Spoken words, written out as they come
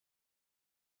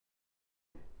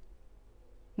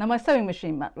Now my sewing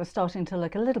machine mat was starting to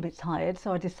look a little bit tired,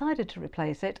 so I decided to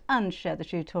replace it and share the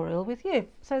tutorial with you.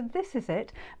 So this is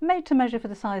it, made to measure for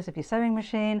the size of your sewing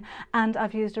machine, and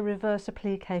I've used a reverse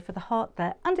applique for the heart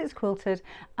there, and it's quilted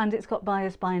and it's got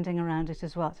bias binding around it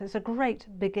as well. So it's a great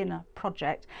beginner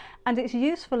project, and it's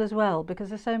useful as well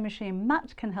because the sewing machine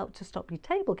mat can help to stop your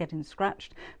table getting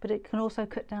scratched, but it can also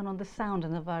cut down on the sound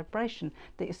and the vibration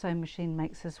that your sewing machine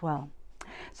makes as well.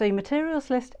 So your materials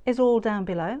list is all down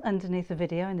below underneath the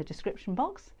video in the description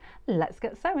box. Let's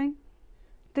get sewing.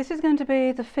 This is going to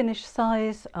be the finished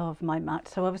size of my mat,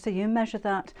 so obviously you measure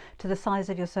that to the size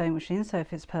of your sewing machine so it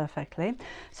fits perfectly.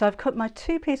 So I've cut my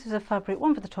two pieces of fabric,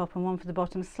 one for the top and one for the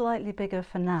bottom, slightly bigger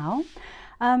for now.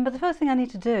 But the first thing I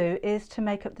need to do is to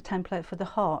make up the template for the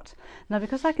heart. Now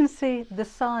because I can see the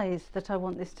size that I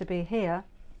want this to be here,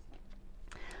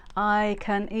 I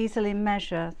can easily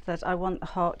measure that I want the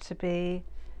heart to be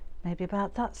maybe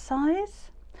about that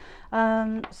size.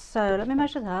 So let me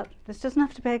measure that. This doesn't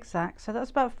have to be exact, so that's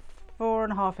about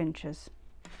 4.5 inches.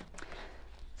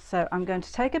 So I'm going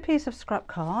to take a piece of scrap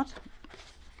card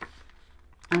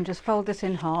and just fold this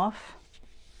in half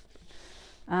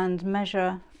and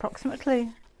measure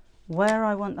approximately where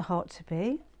I want the heart to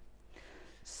be.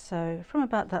 So from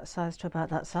about that size to about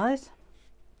that size.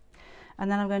 And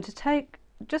then I'm going to take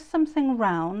just something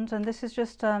round, and this is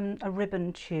just a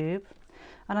ribbon tube,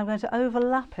 and I'm going to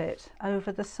overlap it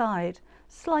over the side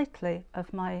slightly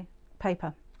of my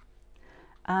paper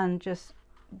and just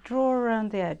draw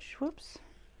around the edge, whoops,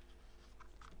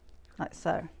 like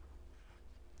so.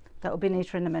 That will be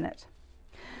neater in a minute.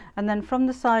 And then from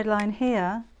the side line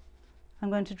here I'm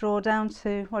going to draw down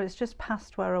to, well, it's just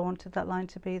past where I wanted that line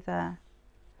to be there.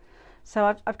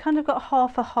 So I've kind of got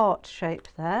half a heart shape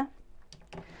there.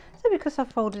 So because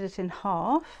I've folded it in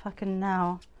half, I can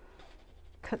now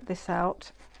cut this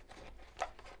out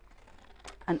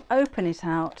and open it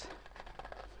out,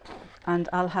 and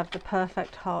I'll have the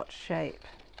perfect heart shape,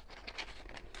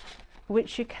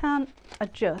 which you can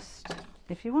adjust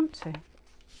if you want to.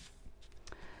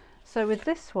 So with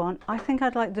this one, I think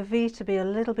I'd like the V to be a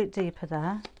little bit deeper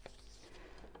there.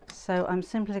 So I'm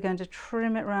simply going to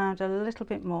trim it round a little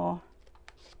bit more,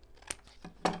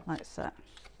 like so.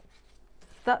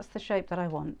 That's the shape that I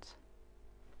want.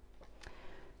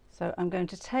 So I'm going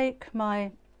to take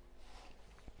my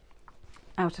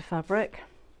outer fabric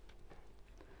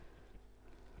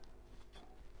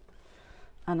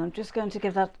and I'm just going to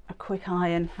give that a quick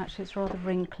iron. Actually, it's rather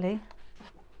wrinkly.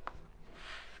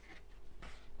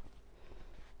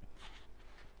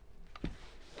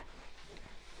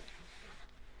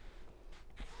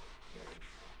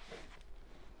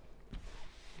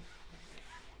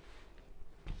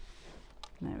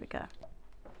 There we go.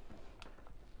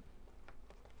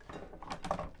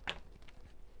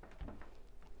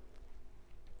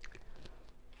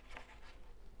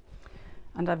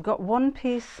 And I've got one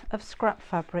piece of scrap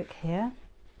fabric here.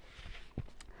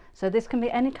 So this can be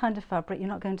any kind of fabric, you're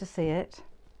not going to see it.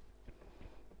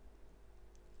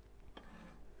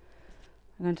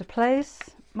 I'm going to place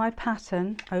my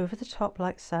pattern over the top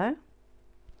like so,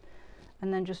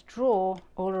 and then just draw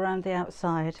all around the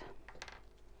outside.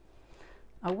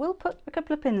 I will put a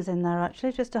couple of pins in there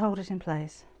actually, just to hold it in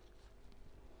place.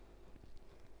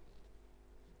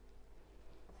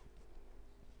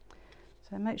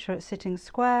 So make sure it's sitting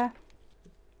square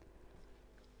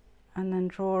and then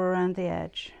draw around the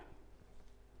edge.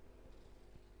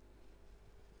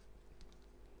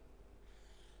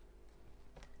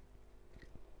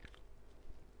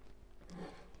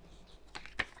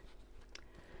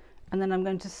 And then I'm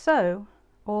going to sew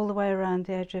all the way around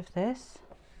the edge of this.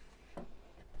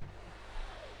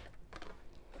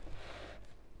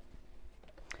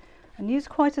 And use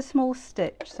quite a small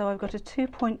stitch, so I've got a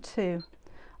 2.2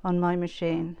 on my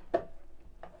machine.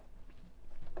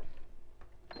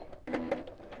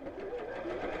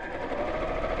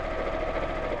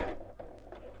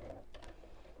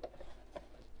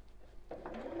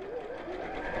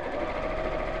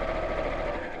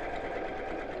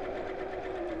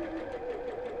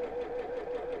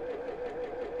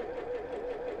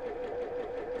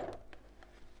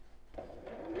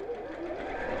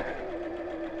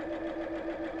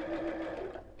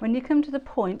 When you come to the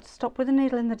point, stop with the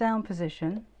needle in the down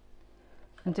position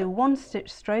and do one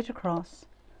stitch straight across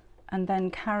and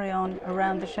then carry on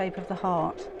around the shape of the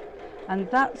heart, and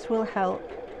that will help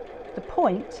the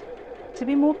point to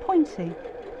be more pointy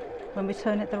when we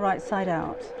turn it the right side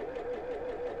out.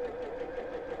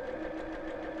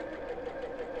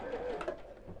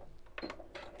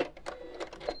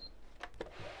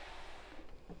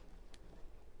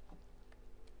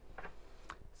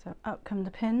 So out come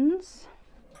the pins.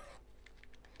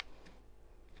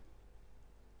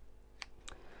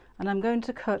 and I'm going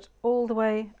to cut all the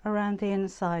way around the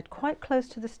inside, quite close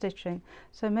to the stitching,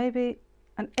 so maybe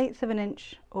 1/8 of an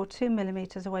inch or 2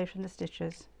 millimeters away from the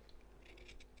stitches.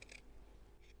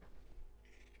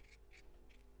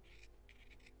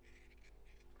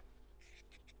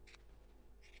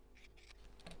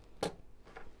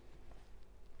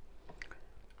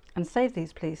 And save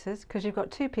these pieces because you've got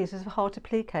 2 pieces of heart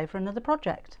applique for another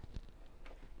project.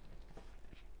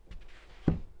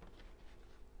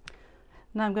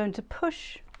 Now I'm going to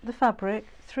push the fabric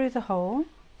through the hole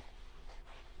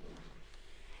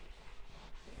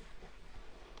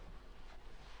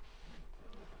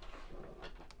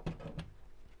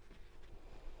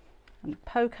and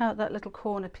poke out that little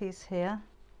corner piece here.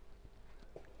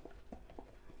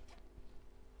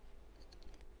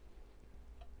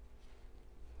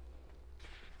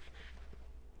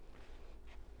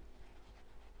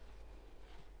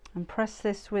 And press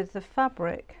this with the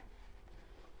fabric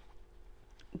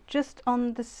just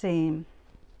on the seam,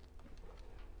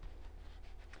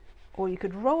 or you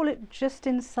could roll it just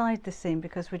inside the seam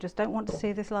because we just don't want to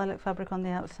see this lilac fabric on the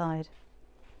outside.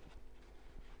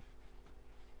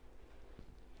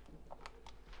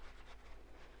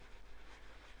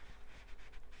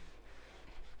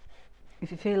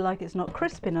 If you feel like it's not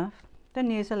crisp enough,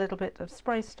 then use a little bit of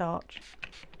spray starch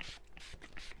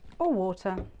or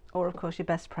water, or of course your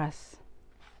best press.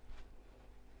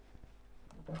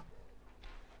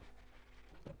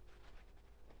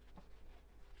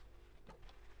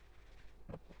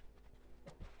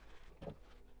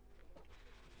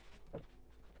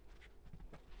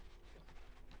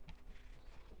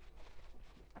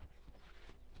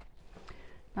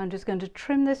 I'm just going to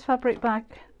trim this fabric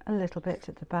back a little bit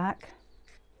at the back.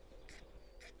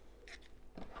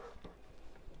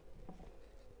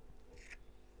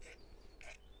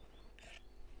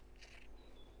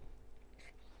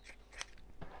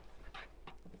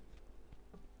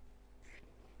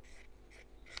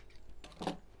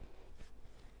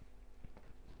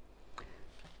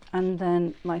 And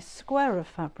then my square of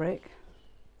fabric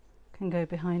can go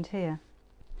behind here.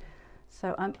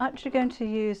 So I'm actually going to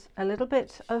use a little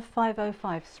bit of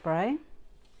 505 spray,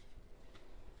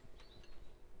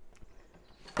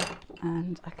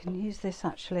 and I can use this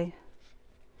actually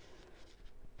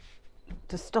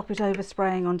to stop it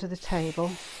overspraying onto the table.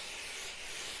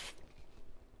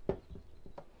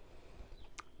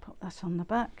 Pop that on the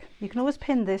back. You can always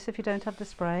pin this if you don't have the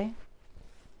spray.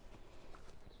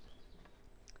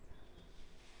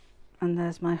 And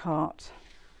there's my heart.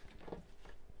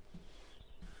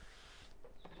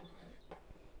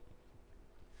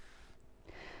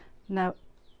 Now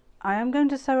I am going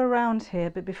to sew around here,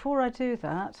 but before I do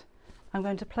that I'm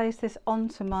going to place this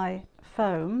onto my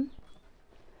foam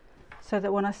so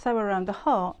that when I sew around the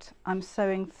heart I'm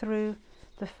sewing through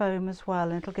the foam as well,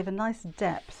 and it'll give a nice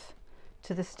depth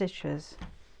to the stitches.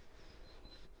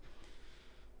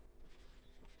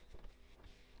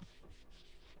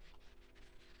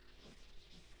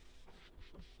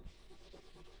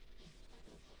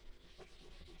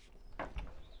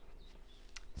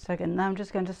 So again, now I'm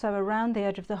just going to sew around the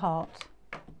edge of the heart.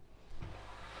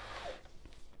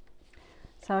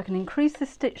 So I can increase the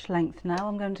stitch length now.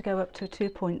 I'm going to go up to a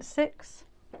 2.6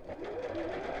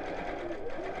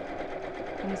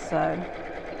 and sew.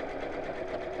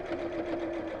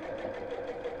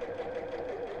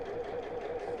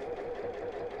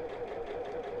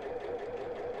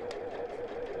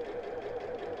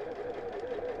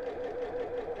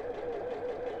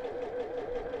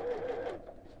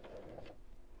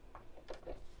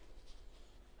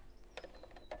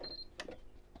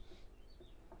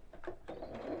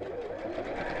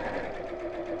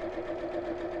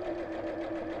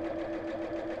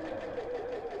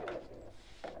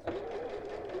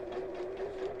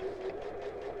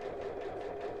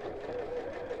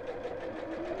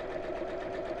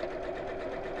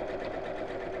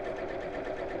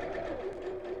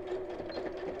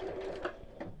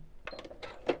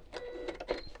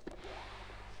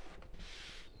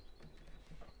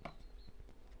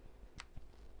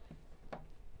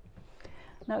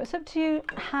 Now it's up to you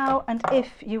how and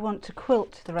if you want to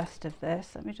quilt the rest of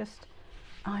this. Let me just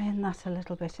iron that a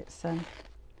little bit. It's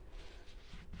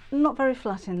not very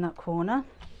flat in that corner.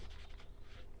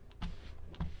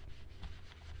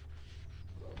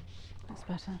 That's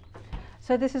better.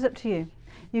 So this is up to you.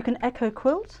 You can echo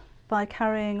quilt by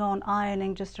carrying on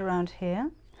ironing just around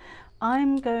here.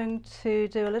 I'm going to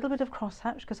do a little bit of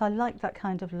crosshatch because I like that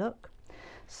kind of look.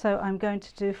 So I'm going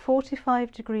to do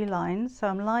 45-degree lines. So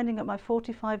I'm lining up my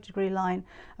 45-degree line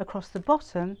across the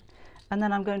bottom, and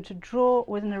then I'm going to draw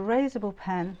with an erasable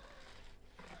pen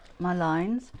my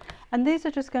lines, And these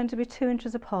are just going to be 2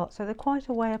 inches apart, so they're quite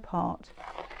a way apart.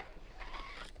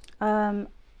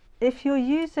 If you're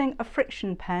using a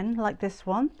friction pen like this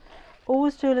one,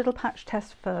 always do a little patch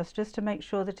test first, just to make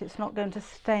sure that it's not going to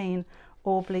stain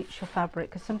or bleach your fabric,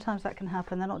 because sometimes that can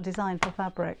happen. They're not designed for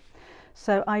fabric.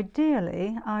 So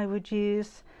ideally I would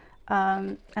use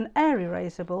an air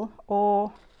erasable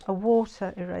or a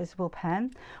water erasable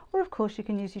pen, or of course you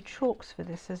can use your chalks for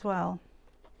this as well,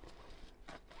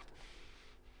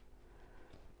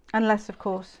 unless of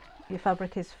course your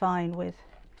fabric is fine with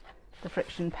the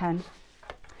friction pen.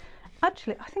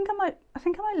 Actually, I think I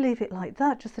might leave it like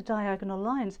that, just the diagonal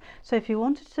lines. So if you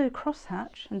wanted to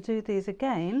crosshatch and do these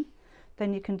again,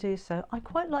 then you can do so. I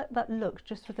quite like that look,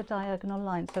 just with the diagonal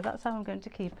lines, so that's how I'm going to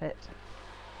keep it.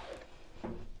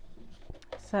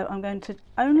 So I'm going to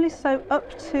only sew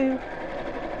up to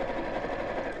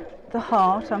the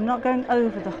heart. I'm not going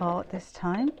over the heart this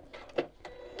time.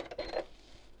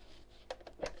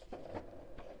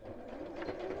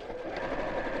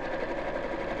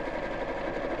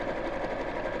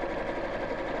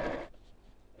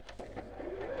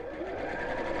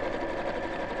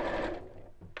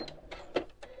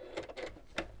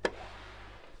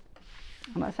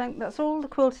 And I think that's all the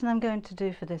quilting I'm going to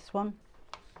do for this one.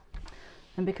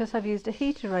 And because I've used a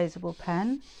heat erasable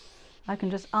pen, I can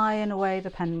just iron away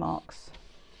the pen marks.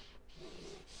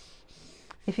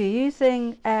 If you're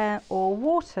using air or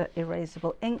water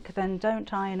erasable ink, then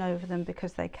don't iron over them,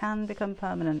 because they can become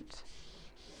permanent.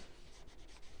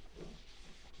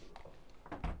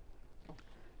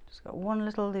 Just got one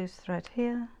little loose thread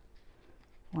here,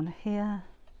 one here.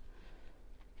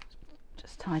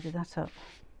 Just tidy that up.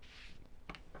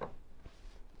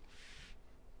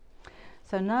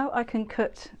 So now I can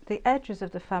cut the edges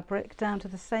of the fabric down to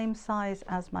the same size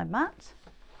as my mat.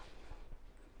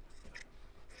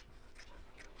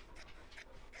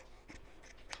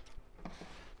 You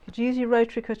could use your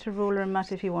rotary cutter, ruler and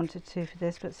mat if you wanted to for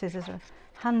this, but scissors are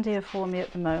handier for me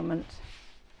at the moment.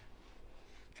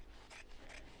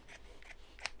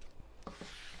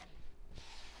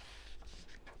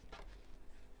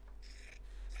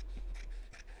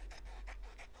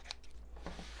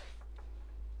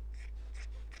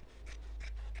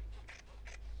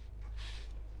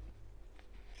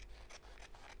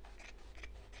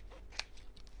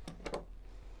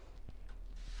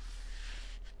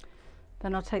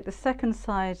 Then I'll take the second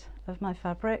side of my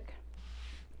fabric.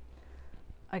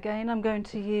 Again, I'm going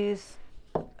to use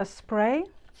a spray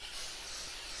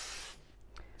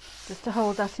just to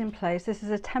hold that in place. This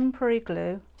is a temporary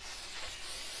glue.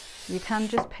 You can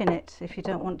just pin it if you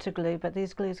don't want to glue, but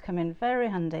these glues come in very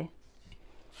handy.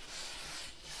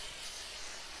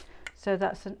 So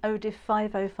that's an Odif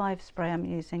 505 spray I'm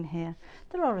using here.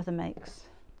 There are other makes.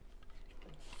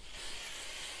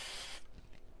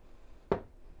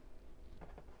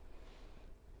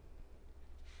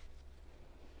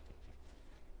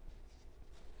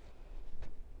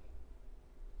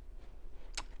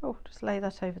 Oh, just lay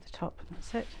that over the top, and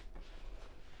that's it.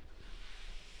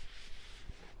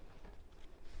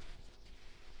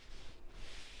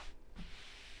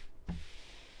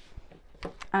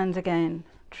 And again,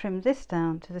 trim this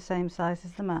down to the same size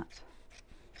as the mat.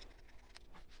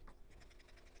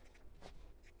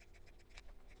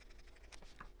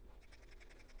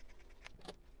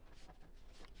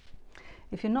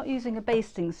 If you're not using a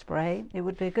basting spray, it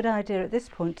would be a good idea at this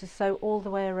point to sew all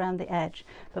the way around the edge,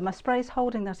 but my spray is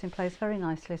holding that in place very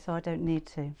nicely, so I don't need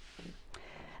to.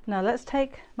 Now let's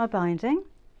take my binding.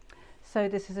 So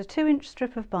this is a 2-inch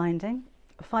strip of binding,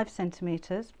 5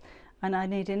 centimeters, and I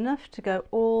need enough to go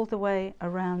all the way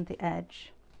around the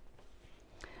edge.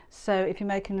 So if you're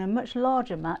making a much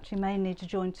larger mat, you may need to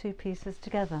join 2 pieces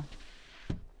together.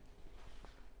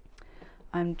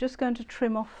 I'm just going to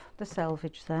trim off the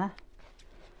selvage there.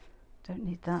 Don't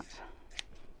need that.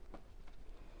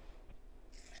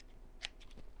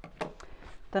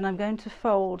 Then I'm going to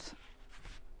fold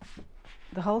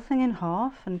the whole thing in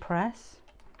half and press.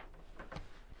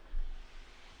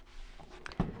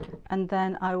 And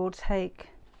then I will take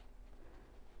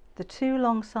the 2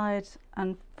 long sides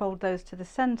and fold those to the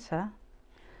center,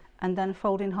 and then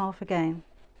fold in half again.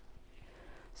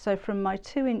 So from my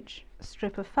 2-inch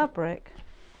strip of fabric,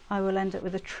 I will end up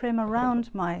with a trim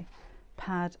around my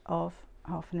pad of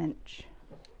 1/2 inch.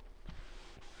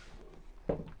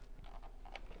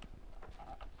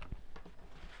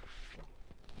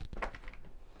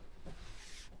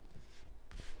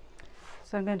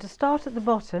 So I'm going to start at the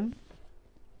bottom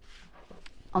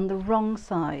on the wrong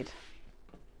side.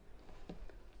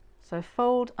 So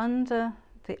fold under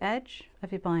the edge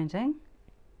of your binding.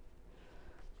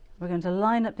 We're going to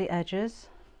line up the edges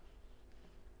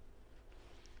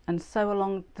and sew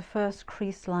along the first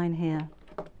crease line here.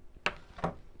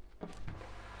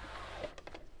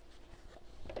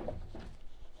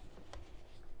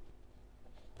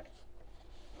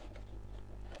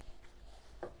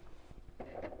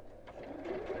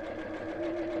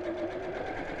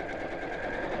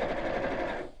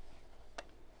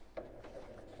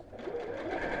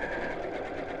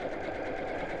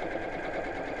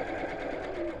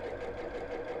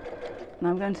 Now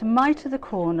I'm going to miter the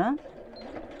corner,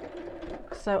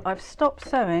 so I've stopped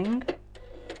sewing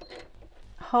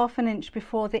 ½ inch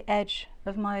before the edge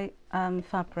of my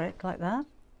fabric, like that,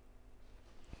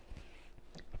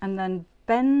 and then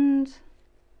bend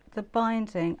the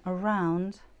binding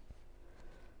around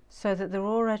so that the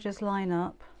raw edges line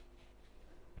up,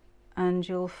 and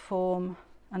you'll form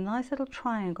a nice little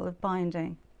triangle of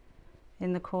binding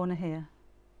in the corner here,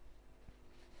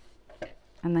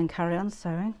 and then carry on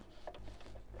sewing.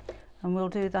 And we'll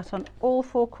do that on all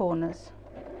 4 corners.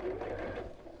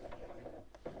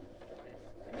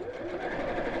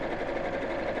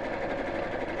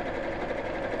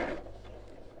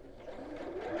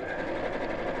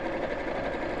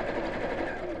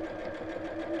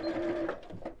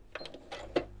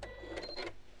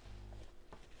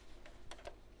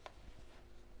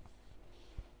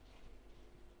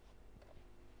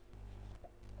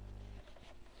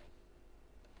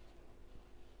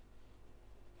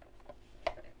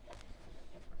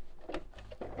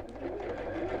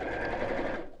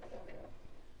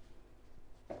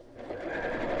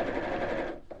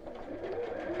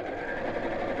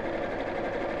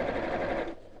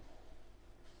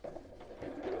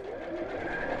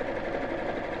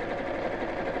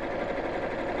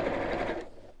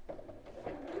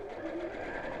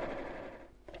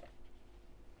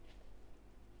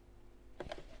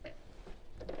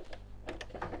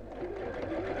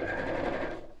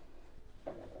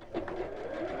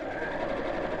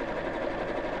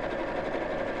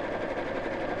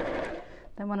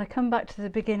 Then when I come back to the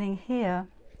beginning here,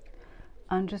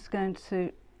 I'm just going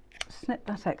to snip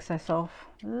that excess off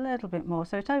a little bit more,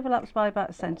 so it overlaps by about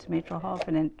 1 centimetre or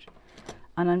 ½ inch,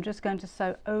 and I'm just going to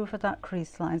sew over that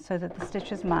crease line so that the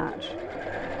stitches match.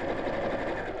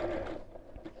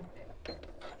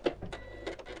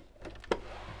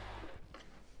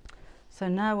 So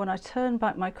now when I turn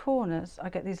back my corners, I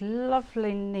get these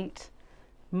lovely neat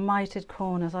mitered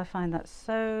corners. I find that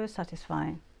so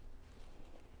satisfying.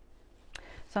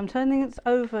 So I'm turning it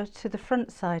over to the front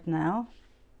side now,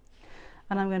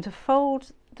 and I'm going to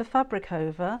fold the fabric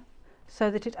over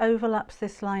so that it overlaps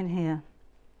this line here.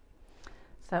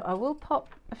 So I will pop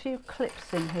a few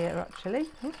clips in here actually.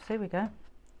 Oops, here we go.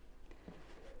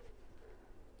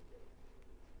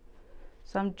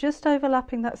 So I'm just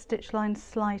overlapping that stitch line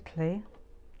slightly.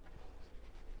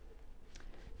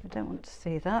 I don't want to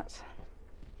see that.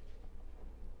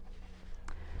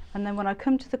 And then when I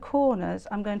come to the corners,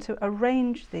 I'm going to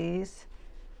arrange these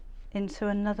into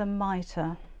another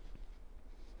miter.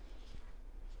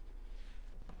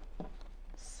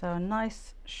 So a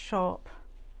nice sharp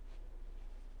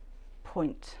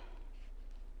point.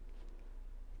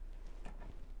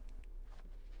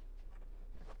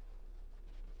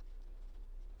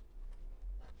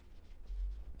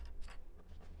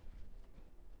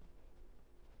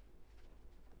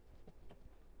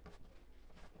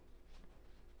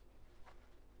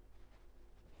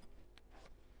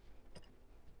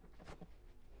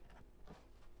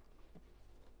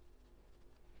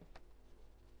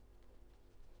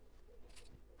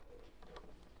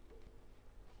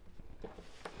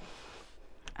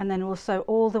 And then we'll sew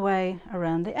all the way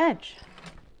around the edge.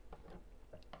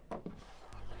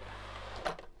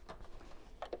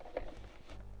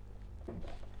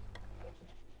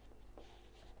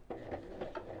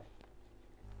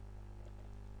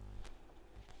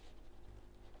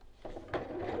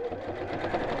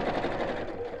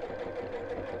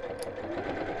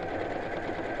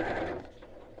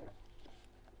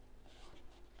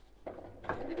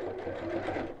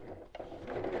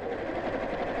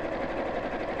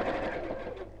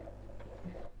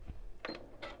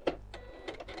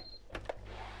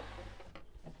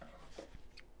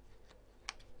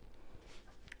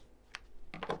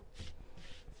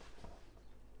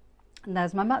 And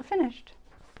there's my mat finished.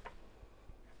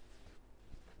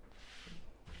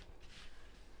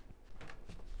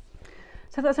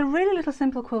 So that's a really little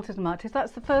simple quilted mat. If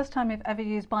that's the first time you've ever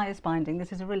used bias binding,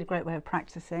 this is a really great way of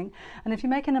practicing. And if you're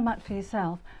making a mat for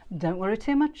yourself, don't worry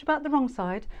too much about the wrong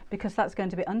side, because that's going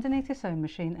to be underneath your sewing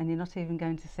machine and you're not even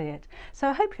going to see it. So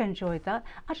I hope you enjoyed that.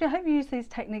 Actually, I hope you use these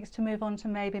techniques to move on to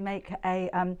maybe make a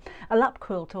lap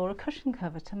quilt or a cushion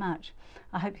cover to match.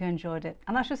 I hope you enjoyed it,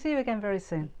 and I shall see you again very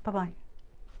soon. Bye bye.